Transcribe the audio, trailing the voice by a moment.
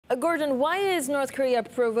Gordon, why is North Korea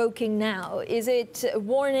provoking now? Is it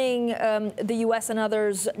warning the U.S. and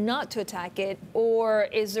others not to attack it, or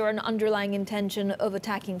is there an underlying intention of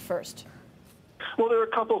attacking first? Well, there are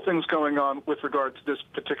a couple of things going on with regard to this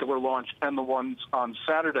particular launch and the ones on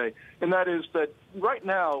Saturday, and that is that right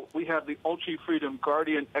now we have the Ulchi Freedom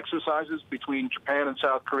Guardian exercises between Japan and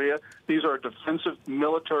South Korea. These are defensive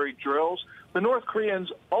military drills. The North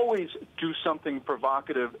Koreans always do something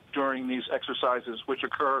provocative during these exercises, which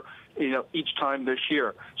occur, each time this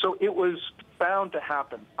year. So it was bound to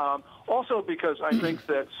happen. Also because I think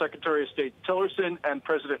that Secretary of State Tillerson and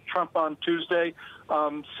President Trump on Tuesday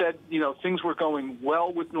said, things were going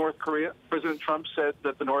well with North Korea. President Trump said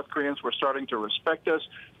that the North Koreans were starting to respect us.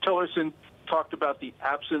 Tillerson talked about the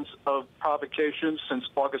absence of provocations since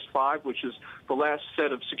August 5, which is the last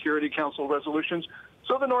set of Security Council resolutions.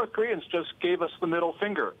 So the North Koreans just gave us the middle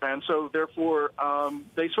finger, and so therefore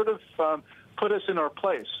they sort of put us in our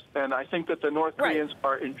place. And I think that the North Koreans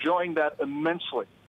are enjoying that immensely.